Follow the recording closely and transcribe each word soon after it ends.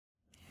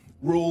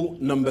Rule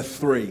number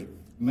 3,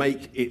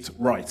 make it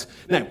right.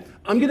 Now,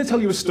 I'm going to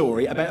tell you a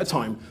story about a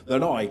time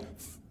that I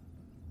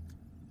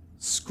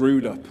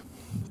screwed up.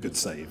 Good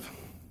save.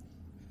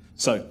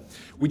 So,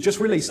 we just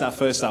released our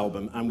first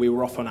album and we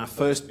were off on our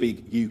first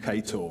big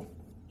UK tour.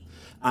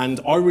 And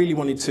I really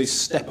wanted to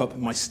step up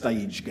my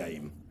stage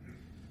game.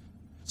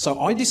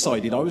 So I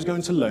decided I was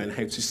going to learn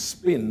how to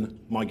spin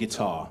my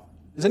guitar.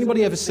 Has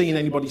anybody ever seen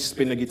anybody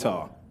spin a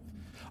guitar?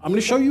 I'm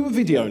going to show you a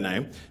video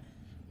now.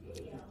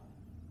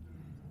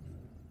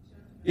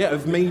 Yeah,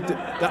 of me.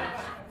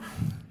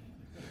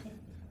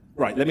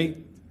 Right, let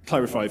me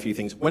clarify a few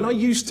things. When I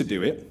used to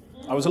do it,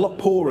 I was a lot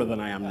poorer than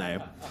I am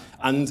now,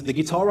 and the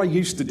guitar I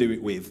used to do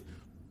it with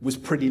was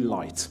pretty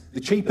light. The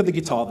cheaper the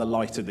guitar, the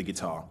lighter the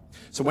guitar.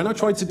 So when I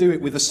tried to do it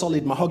with a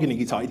solid mahogany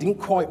guitar, it didn't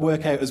quite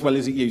work out as well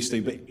as it used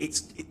to, but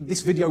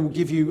this video will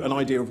give you an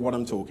idea of what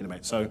I'm talking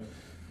about. So, here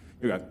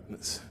we go.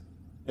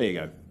 There you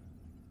go.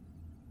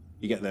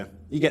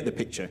 You get the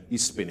picture, you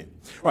spin it.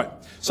 Right,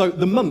 so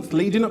the month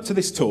leading up to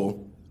this tour,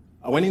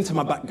 I went into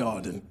my back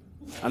garden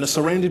and I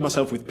surrounded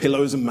myself with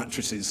pillows and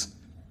mattresses,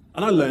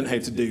 and I learned how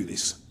to do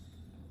this.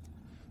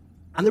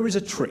 And there is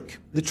a trick.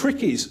 The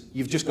trick is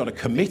you've just got to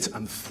commit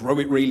and throw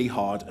it really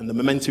hard, and the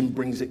momentum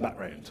brings it back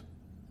round.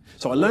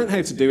 So I learned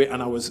how to do it,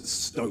 and I was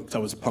stoked, I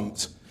was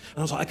pumped. And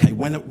I was like, okay,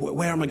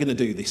 where am I going to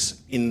do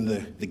this in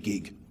the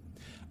gig?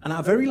 And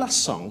our very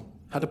last song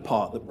had a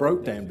part that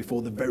broke down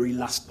before the very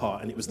last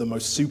part, and it was the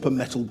most super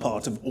metal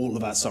part of all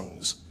of our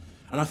songs.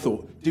 And I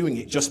thought doing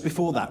it just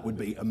before that would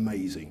be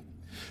amazing.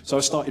 So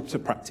I started to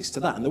practice to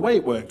that, and the way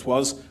it worked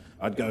was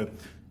I'd go,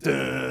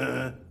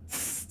 duh,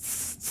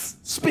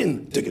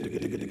 spin, digga, digga,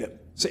 digga, digga.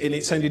 So, and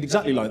it sounded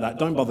exactly like that.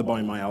 Don't bother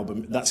buying my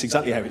album. That's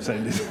exactly how it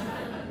sounded.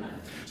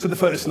 So the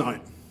first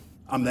night,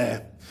 I'm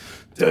there.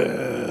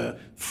 Duh,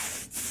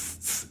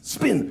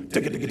 spin,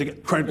 digga, digga,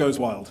 digga. Crowd goes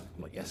wild.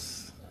 I'm like,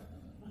 yes,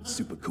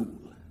 super cool.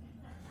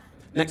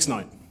 Next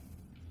night.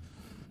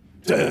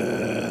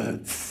 Duh,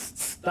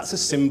 that's a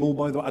cymbal,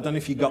 by the way. I don't know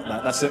if you got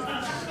that. That's it.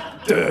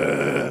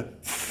 Duh,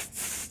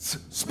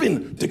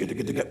 spin, digga,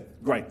 digga, digga.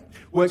 Great.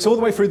 Works all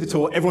the way through the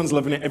tour. Everyone's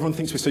loving it. Everyone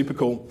thinks we're super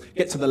cool.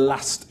 Get to the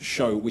last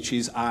show, which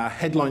is our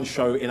headline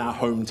show in our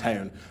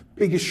hometown.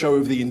 Biggest show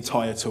of the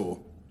entire tour.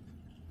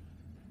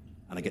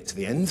 And I get to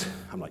the end.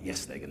 I'm like,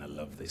 yes, they're going to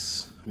love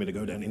this. I'm going to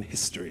go down in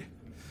history.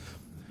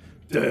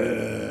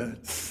 Duh.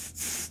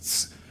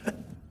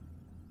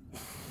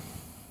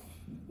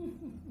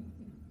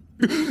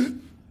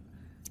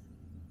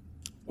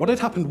 What had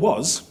happened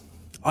was,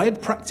 I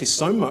had practiced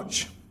so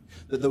much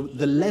that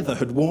the leather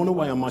had worn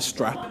away on my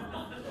strap.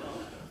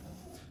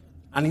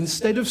 And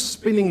instead of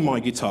spinning my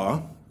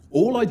guitar,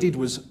 all I did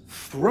was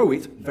throw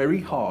it very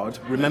hard,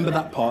 remember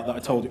that part that I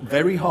told you,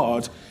 very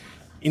hard,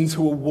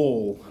 into a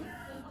wall.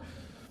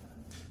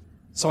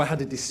 So I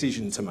had a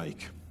decision to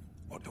make.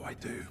 What do I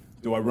do?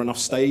 Do I run off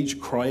stage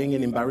crying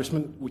in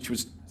embarrassment, which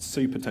was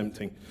super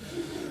tempting?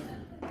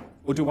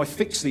 Or do I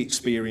fix the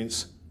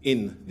experience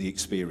in the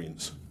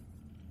experience?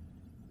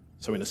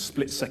 So in a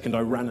split second,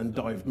 I ran and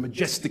dived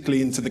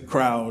majestically into the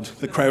crowd.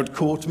 The crowd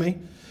caught me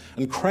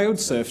and crowd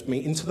surfed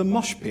me into the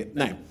mosh pit.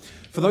 Now,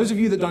 for those of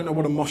you that don't know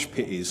what a mosh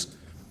pit is,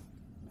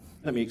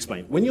 let me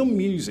explain. When your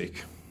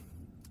music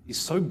is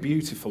so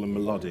beautiful and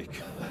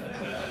melodic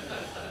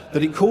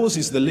that it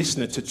causes the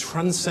listener to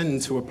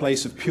transcend to a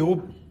place of pure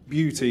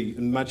beauty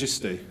and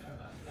majesty,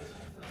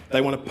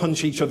 they want to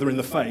punch each other in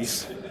the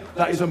face,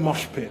 that is a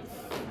mosh pit,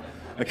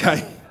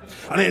 okay?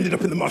 And I ended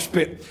up in the mosh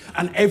pit,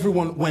 and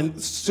everyone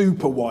went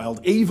super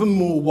wild, even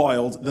more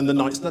wild than the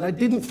nights that I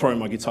didn't throw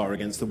my guitar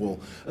against the wall.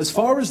 As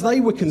far as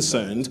they were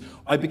concerned,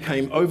 I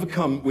became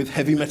overcome with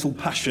heavy metal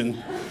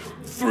passion,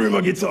 threw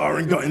my guitar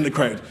and got in the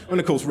crowd.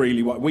 And of course,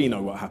 really, we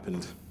know what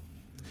happened.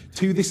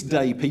 To this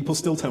day, people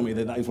still tell me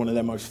that that is one of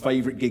their most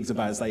favourite gigs of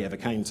ours they ever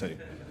came to.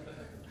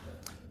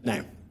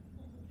 Now,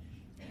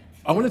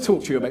 I want to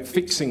talk to you about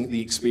fixing the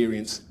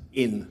experience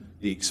in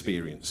the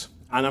experience.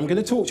 And I'm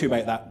going to talk to you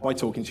about that by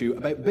talking to you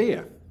about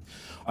beer.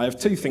 I have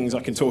two things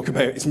I can talk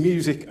about. It's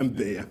music and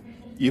beer.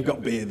 You've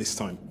got beer this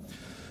time.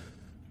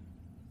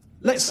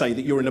 Let's say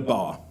that you're in a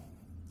bar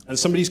and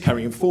somebody's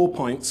carrying 4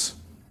 pints.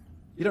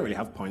 You don't really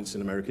have pints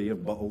in America, you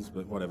have bottles,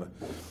 but whatever.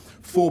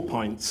 4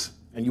 pints,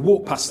 and you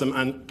walk past them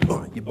and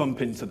you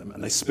bump into them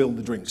and they spill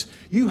the drinks.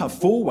 You have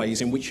 4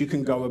 ways in which you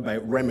can go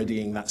about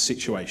remedying that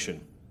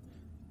situation.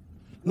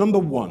 Number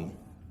 1,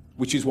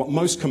 which is what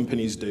most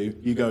companies do,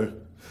 you go,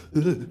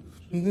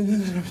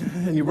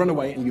 and you run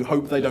away and you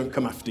hope they don't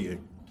come after you.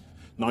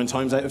 9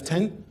 times out of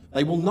 10,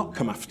 they will not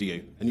come after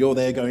you. And you're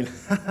there going,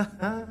 ha ha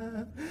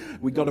ha,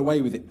 we got away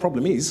with it.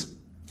 Problem is,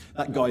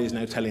 that guy is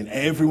now telling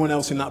everyone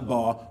else in that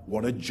bar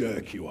what a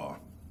jerk you are.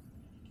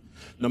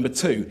 Number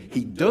 2,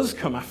 he does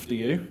come after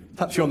you,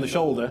 taps you on the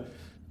shoulder,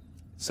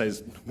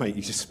 says, mate,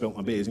 you just spilt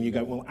my beers. And you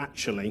go, well,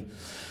 actually,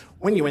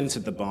 When you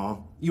entered the bar,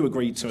 you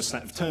agreed to a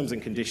set of terms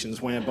and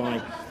conditions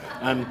whereby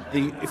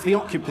if the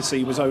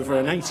occupancy was over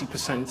an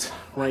 80%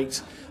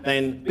 rate,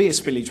 then beer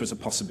spillage was a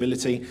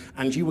possibility,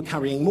 and you were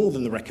carrying more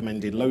than the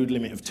recommended load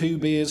limit of 2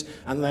 beers,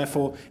 and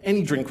therefore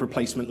any drink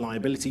replacement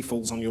liability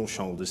falls on your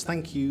shoulders.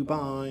 Thank you,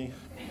 bye.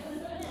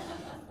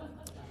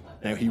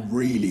 Now, he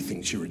really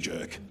thinks you're a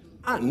jerk,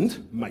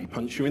 and may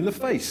punch you in the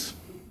face.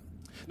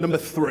 Number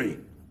 3.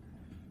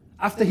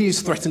 After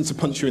he's threatened to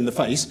punch you in the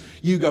face,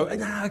 you go,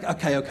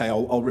 okay,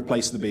 I'll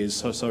replace the beers,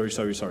 so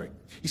sorry.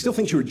 He still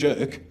thinks you're a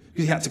jerk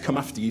because he had to come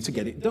after you to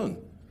get it done.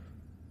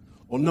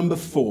 Or number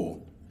 4,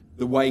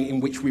 the way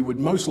in which we would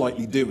most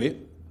likely do it,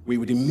 we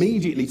would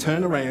immediately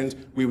turn around,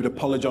 we would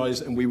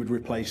apologise, and we would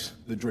replace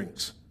the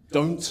drinks.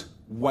 Don't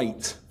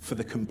wait for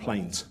the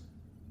complaint.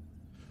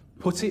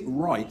 Put it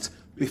right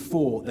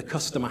before the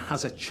customer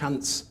has a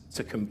chance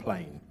to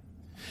complain.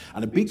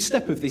 And a big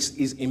step of this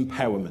is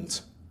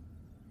empowerment.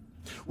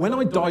 When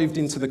I dived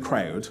into the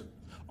crowd,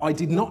 I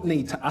did not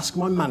need to ask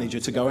my manager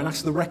to go and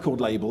ask the record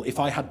label if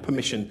I had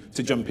permission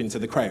to jump into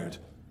the crowd.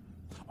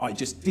 I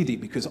just did it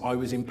because I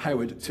was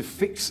empowered to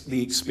fix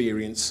the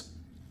experience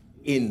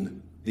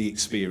in the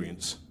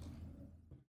experience.